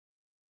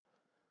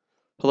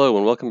Hello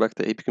and welcome back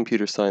to AP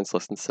Computer Science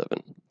Lesson 7.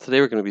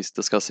 Today we're going to be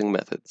discussing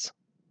methods.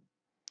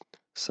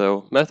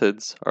 So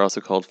methods are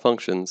also called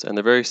functions, and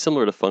they're very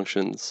similar to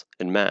functions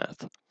in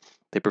math.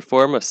 They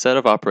perform a set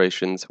of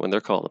operations when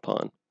they're called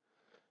upon.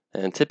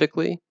 And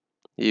typically,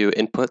 you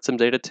input some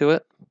data to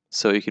it,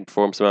 so you can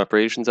perform some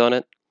operations on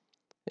it,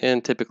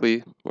 and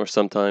typically, or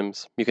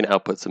sometimes, you can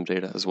output some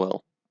data as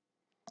well.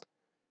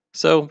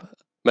 So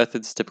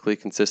methods typically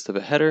consist of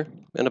a header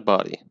and a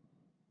body.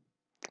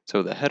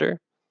 So the header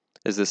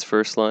is this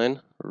first line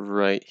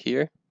right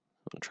here.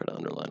 I'll try to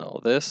underline all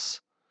of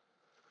this.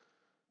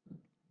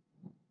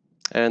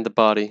 And the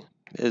body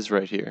is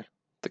right here,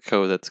 the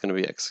code that's going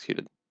to be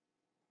executed.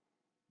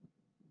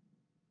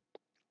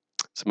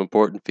 Some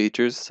important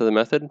features to the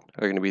method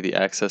are going to be the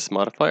access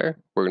modifier.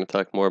 We're going to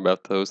talk more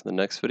about those in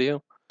the next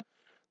video.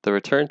 The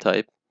return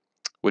type,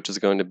 which is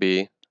going to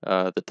be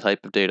the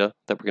type of data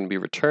that we're going to be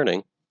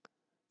returning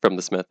from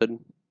this method,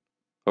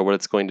 or what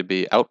it's going to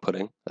be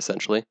outputting,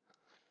 essentially.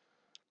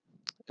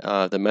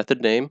 The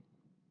method name,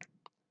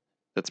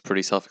 that's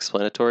pretty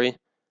self-explanatory,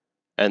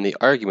 and the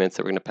arguments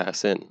that we're going to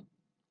pass in,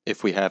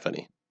 if we have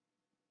any.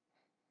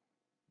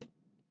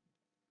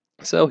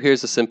 So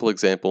here's a simple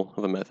example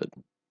of a method.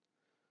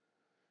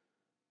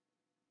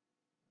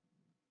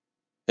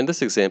 In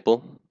this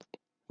example,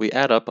 we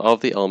add up all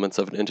of the elements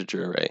of an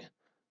integer array.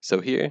 So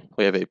here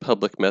we have a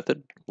public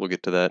method. We'll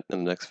get to that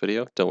in the next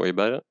video. Don't worry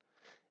about it.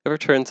 It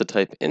returns a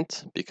type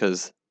int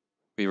because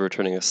we're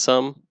returning a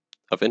sum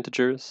of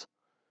integers.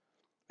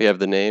 We have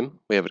the name.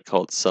 We have it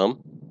called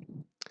sum.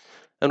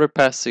 And we're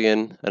passing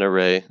in an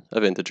array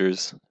of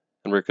integers,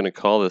 and we're going to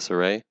call this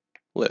array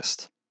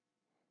list.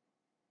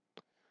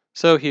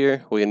 So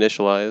here we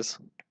initialize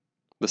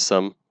the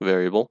sum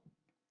variable,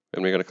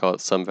 and we're going to call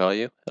it sum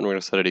value, and we're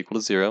going to set it equal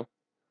to 0.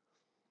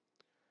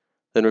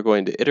 Then we're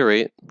going to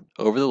iterate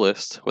over the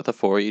list with a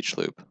for each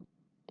loop,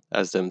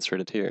 as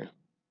demonstrated here.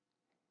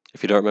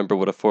 If you don't remember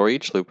what a for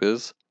each loop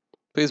is,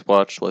 please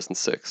watch lesson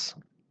 6.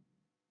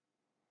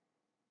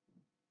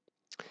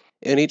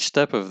 In each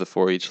step of the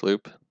for each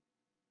loop,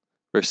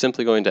 we're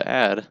simply going to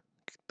add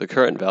the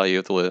current value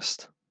of the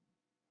list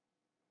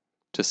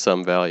to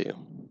some value,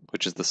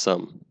 which is the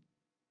sum.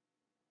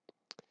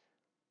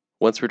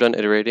 Once we're done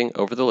iterating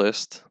over the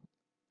list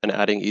and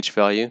adding each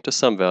value to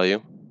some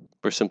value,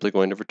 we're simply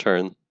going to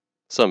return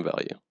some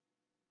value.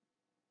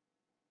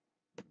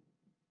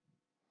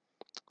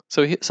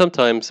 So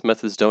sometimes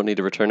methods don't need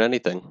to return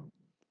anything.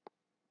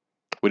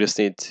 We just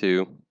need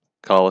to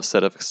call a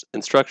set of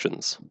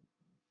instructions.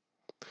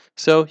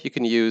 So you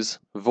can use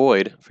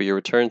void for your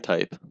return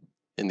type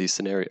in these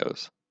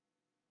scenarios.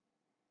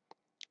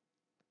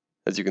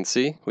 As you can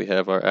see, we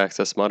have our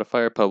access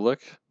modifier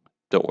public.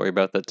 Don't worry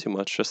about that too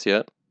much just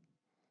yet.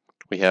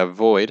 We have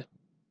void,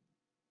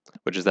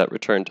 which is that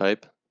return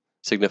type,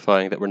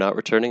 signifying that we're not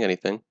returning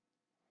anything.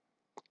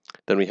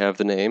 Then we have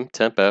the name,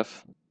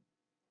 tempf,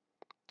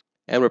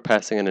 and we're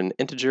passing in an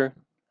integer,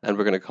 and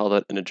we're going to call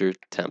that integer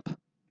temp.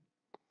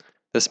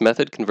 This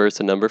method converts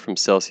a number from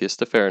Celsius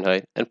to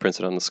Fahrenheit and prints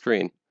it on the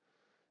screen.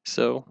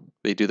 So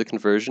we do the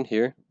conversion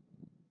here,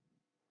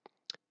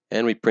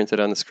 and we print it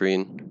on the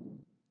screen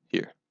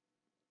here.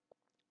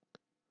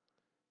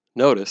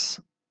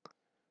 Notice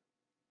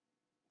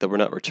that we're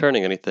not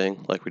returning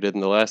anything like we did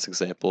in the last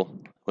example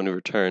when we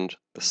returned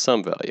the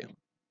sum value.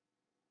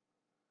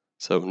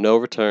 So no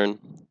return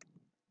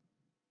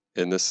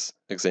in this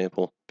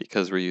example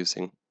because we're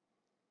using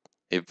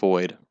a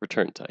void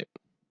return type.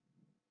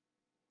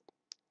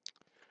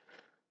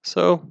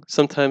 So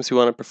sometimes you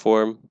want to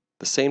perform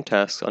the same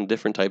tasks on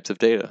different types of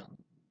data.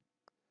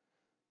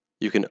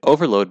 You can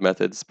overload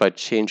methods by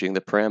changing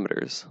the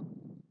parameters.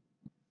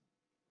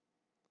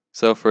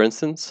 So for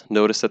instance,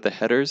 notice that the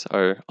headers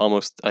are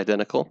almost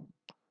identical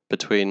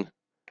between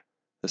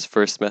this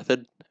first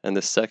method and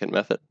this second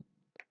method.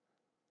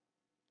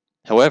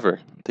 However,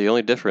 the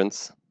only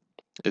difference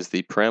is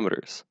the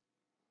parameters.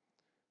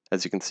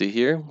 As you can see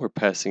here, we're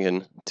passing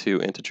in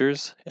 2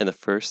 integers in the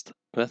first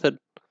method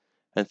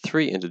and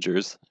 3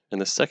 integers in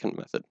the second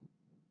method.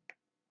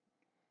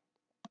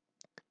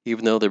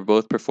 Even though they're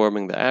both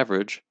performing the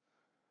average,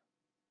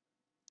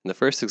 in the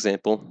first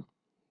example,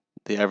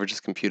 the average is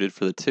computed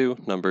for the 2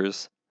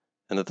 numbers,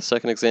 and in the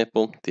second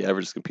example, the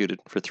average is computed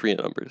for 3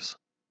 numbers.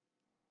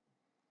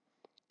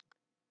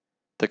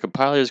 The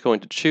compiler is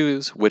going to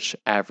choose which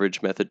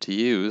average method to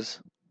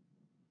use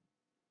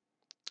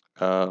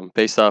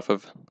based off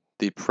of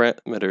the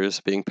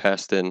parameters being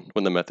passed in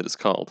when the method is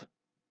called.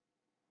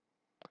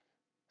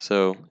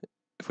 So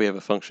if we have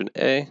a function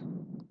a,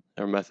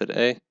 or method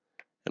a,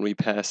 and we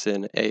pass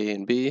in a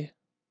and b,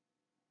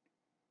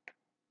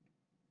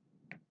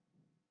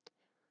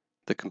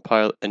 the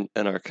compile in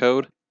our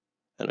code,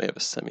 and we have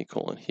a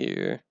semicolon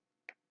here.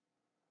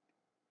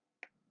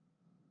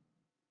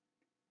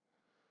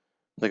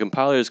 The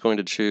compiler is going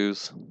to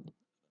choose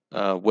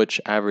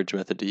which average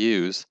method to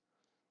use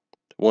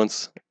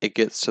once it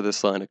gets to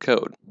this line of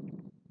code.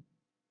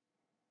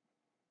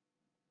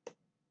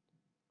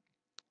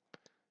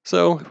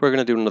 So we're going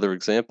to do another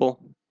example.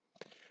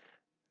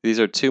 These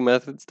are two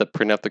methods that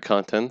print out the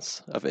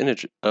contents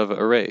of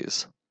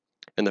arrays.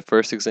 In the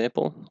first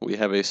example, we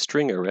have a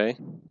string array.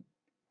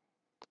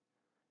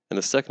 In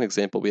the second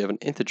example, we have an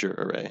integer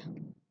array.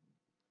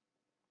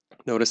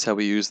 Notice how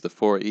we use the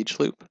for each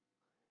loop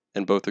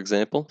in both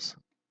examples.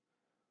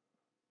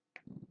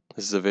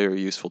 This is a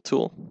very useful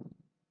tool.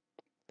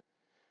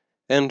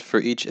 And for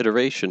each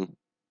iteration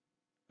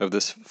of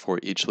this for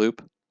each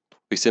loop,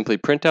 we simply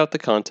print out the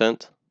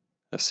content,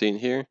 as seen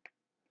here,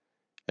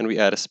 and we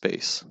add a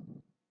space.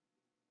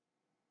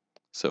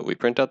 So we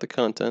print out the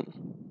content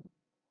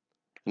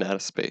and add a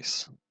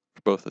space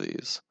for both of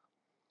these.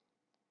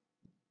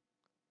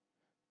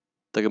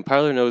 The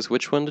compiler knows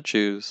which one to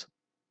choose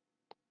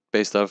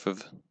based off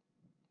of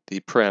the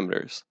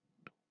parameters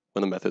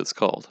when the method is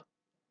called.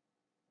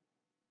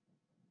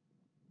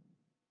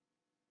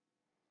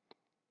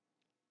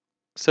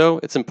 So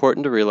it's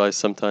important to realize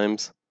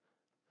sometimes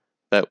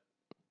that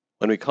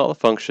when we call a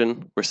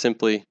function, we're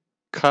simply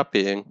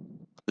copying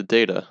the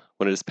data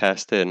when it is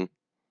passed in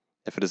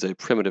if it is a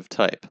primitive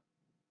type.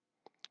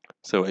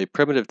 So a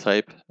primitive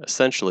type,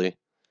 essentially,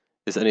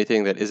 is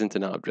anything that isn't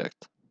an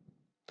object.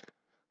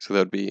 So that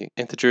would be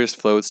integers,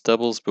 floats,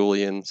 doubles,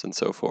 booleans, and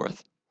so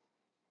forth.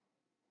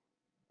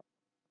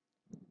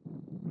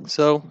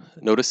 So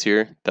notice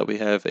here that we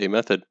have a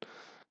method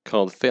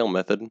called fail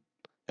method,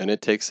 and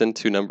it takes in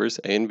two numbers,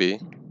 a and b,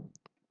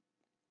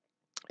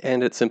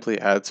 and it simply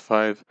adds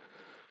 5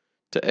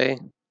 to a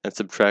and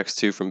subtracts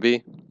 2 from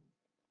b.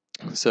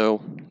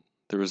 So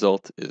the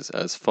result is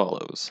as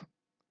follows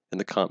in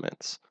the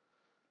comments.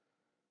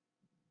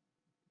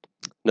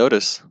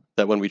 Notice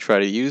that when we try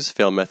to use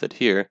fail method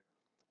here,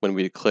 when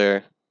we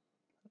declare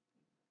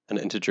an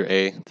integer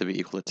a to be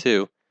equal to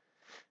 2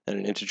 and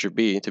an integer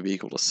b to be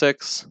equal to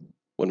 6,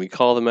 when we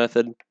call the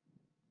method,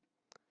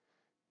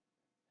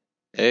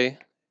 a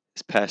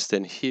is passed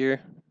in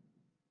here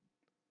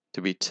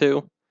to be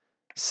 2,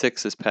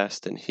 6 is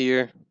passed in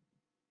here,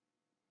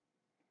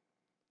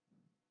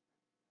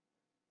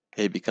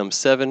 a becomes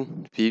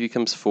 7, b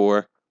becomes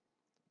 4,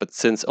 but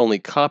since only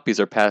copies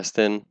are passed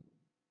in,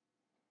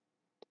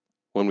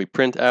 when we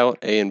print out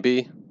a and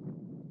b,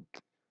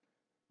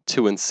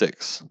 2 and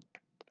 6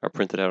 are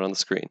printed out on the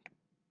screen.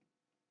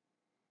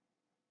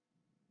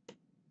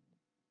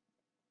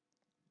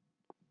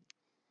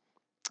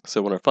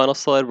 So in our final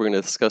slide, we're going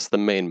to discuss the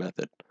main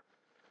method.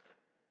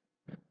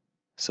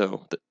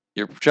 So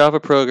your Java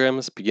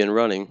programs begin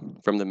running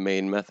from the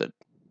main method.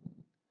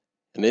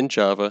 And in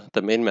Java,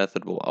 the main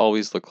method will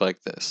always look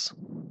like this.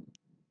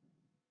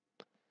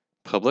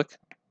 Public,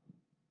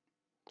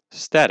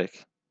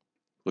 static,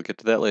 we'll get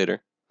to that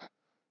later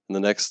in the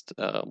next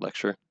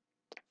lecture.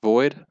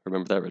 Void,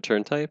 remember that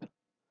return type.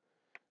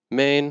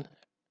 Main,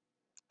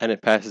 and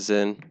it passes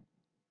in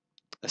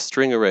a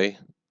string array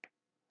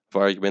of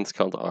arguments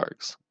called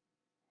args.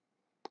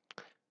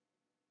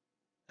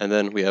 And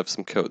then we have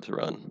some code to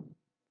run.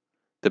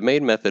 The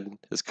main method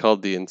is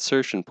called the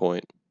insertion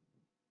point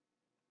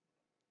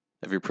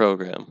of your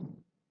program.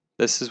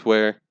 This is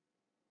where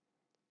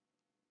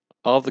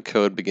all the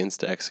code begins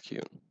to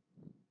execute.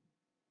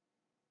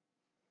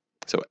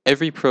 So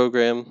every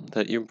program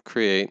that you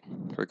create,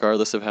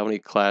 regardless of how many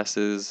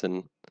classes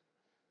and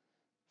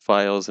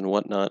files and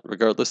whatnot,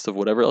 regardless of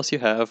whatever else you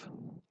have,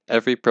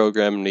 every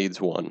program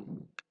needs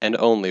one, and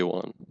only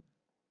one.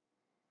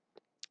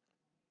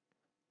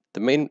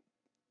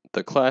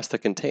 The class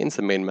that contains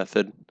the main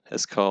method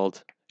is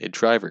called a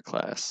driver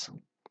class,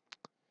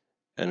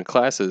 and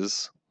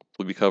classes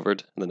will be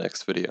covered in the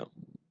next video.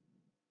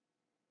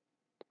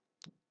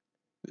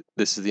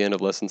 This is the end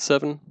of lesson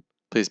 7.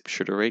 Please be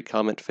sure to rate,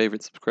 comment,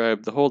 favorite,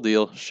 subscribe, the whole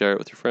deal, share it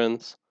with your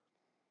friends.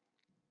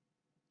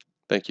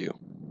 Thank you.